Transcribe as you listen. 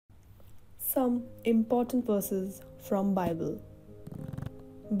Some important verses from Bible.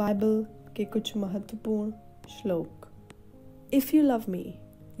 Bible के कुछ महत्वपूर्ण श्लोक. If you love me,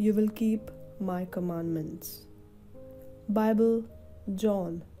 you will keep my commandments. Bible,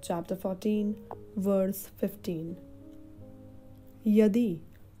 John chapter 14 verse 15. यदि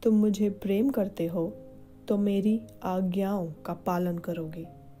तुम मुझे प्रेम करते हो तो मेरी आज्ञाओं का पालन करोगे.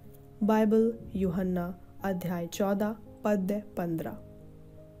 बाइबल, यूहन्ना अध्याय 14 पद 15.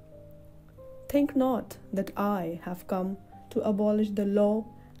 Think not that I have come to abolish the law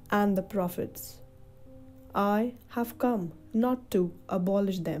and the prophets. I have come not to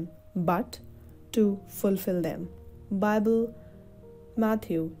abolish them, but to fulfill them. Bible,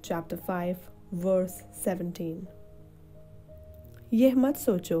 Matthew chapter 5 verse 17. यह मत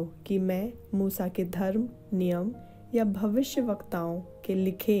सोचो कि मैं मूसा के धर्म, नियम या भविष्यवक्ताओं के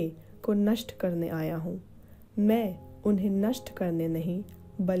लिखे को नष्ट करने आया हूँ. मैं उन्हें नष्ट करने नहीं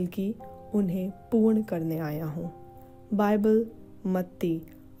बल्कि उन्हें पूर्ण करने आया हूँ. बाइबल, मत्ती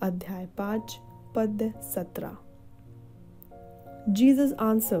अध्याय 5 पद 17. Jesus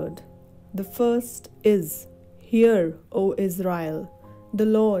answered, "The first is, Hear, O Israel, the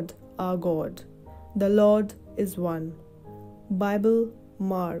Lord our God, the Lord is one." Bible,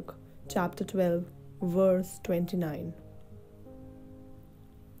 Mark chapter 12 verse 29.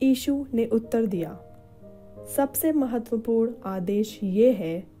 यीशु ने उत्तर दिया, सबसे महत्वपूर्ण आदेश ये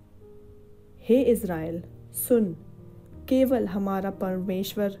है, हे इज़राइल, सुन, केवल हमारा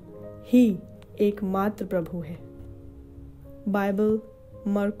परमेश्वर ही एकमात्र प्रभु है. बाइबल,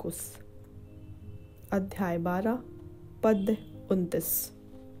 मरकुस अध्याय 12 पद 29.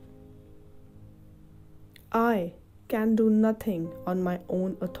 I can do nothing on my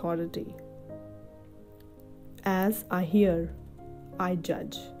own authority. As I hear, I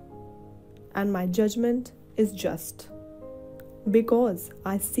judge, and my judgment is just, because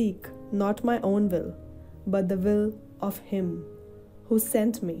I seek not my own will, but the will of Him who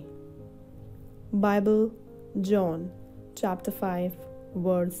sent me. Bible, John chapter 5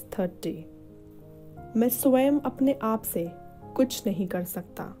 verse 30. मैं स्वयं अपने आप से कुछ नहीं कर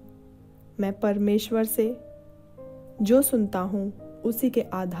सकता. मैं परमेश्वर से जो सुनता हूँ उसी के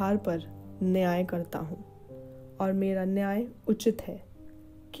आधार पर न्याय करता हूँ, और मेरा न्याय उचित है,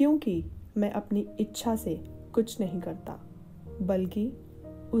 क्योंकि मैं अपनी इच्छा से कुछ नहीं करता बल्कि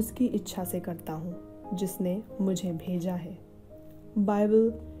उसकी इच्छा से करता हूँ जिसने मुझे भेजा है.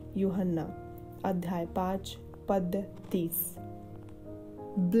 बाइबल, यूहन्ना अध्याय 5 पद 30.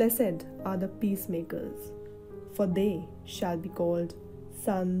 Blessed are the peacemakers, for they shall be called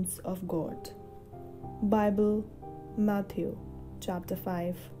sons of God. Bible, Matthew chapter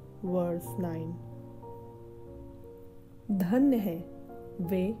 5 verse 9. धन्य है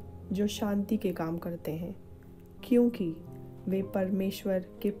वे जो शांति के काम करते हैं, क्योंकि वे परमेश्वर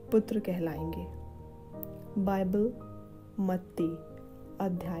के पुत्र कहलाएंगे. बाइबल, मत्ती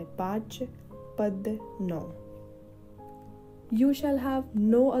अध्याय 5 पद 9. You shall have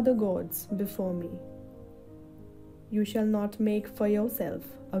no other gods before me. You shall not make for yourself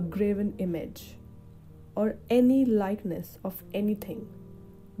a graven image or any likeness of anything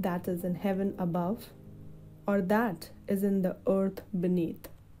that is in heaven above, or that is in the earth beneath,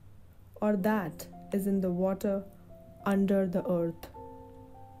 or that is in the water under the earth.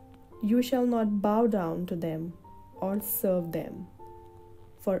 You shall not bow down to them or serve them.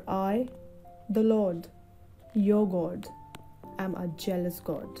 For I, the Lord, your God, am a jealous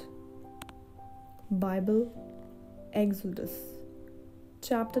God. Bible, Exodus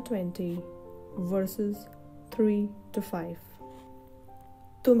chapter 20 verses 3 to 5.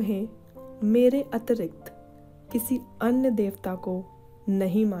 तुम्हें मेरे अतिरिक्त किसी अन्य देवता को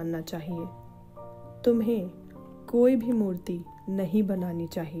नहीं मानना चाहिए. तुम्हें कोई भी मूर्ति नहीं बनानी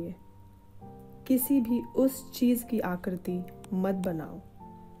चाहिए. किसी भी उस चीज़ की आकृति मत बनाओ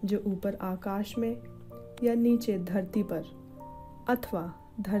जो ऊपर आकाश में या नीचे धरती पर अथवा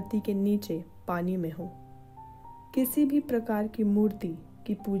धरती के नीचे पानी में हो. किसी भी प्रकार की मूर्ति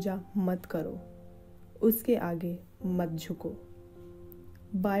की पूजा मत करो. उसके आगे मत झुको.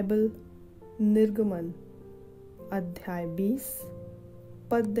 बाइबल, निर्गमन अध्याय 20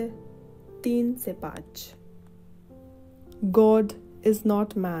 पद 3 से 5. God is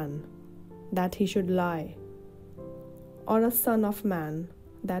not man that he should lie, or a son of man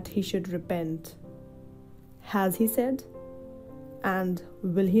that he should repent. Has he said, and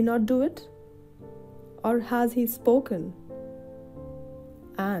will he not do it? Or has he spoken,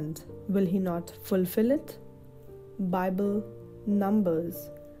 and will he not fulfill it? Bible, Numbers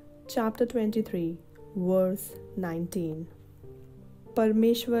chapter 23 verse 19.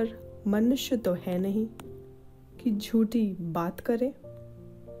 परमेश्वर मनुष्य तो है नहीं कि झूठी बात करे.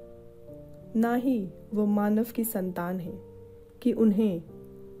 ना ही वो मानव की संतान हैं कि उन्हें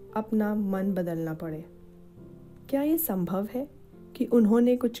अपना मन बदलना पड़े। क्या ये संभव है कि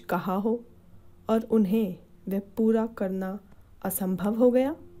उन्होंने कुछ कहा हो और उन्हें वह पूरा करना असंभव हो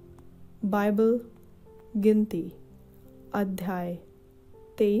गया? बाइबल गिनती अध्याय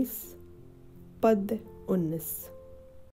 23 पद 19।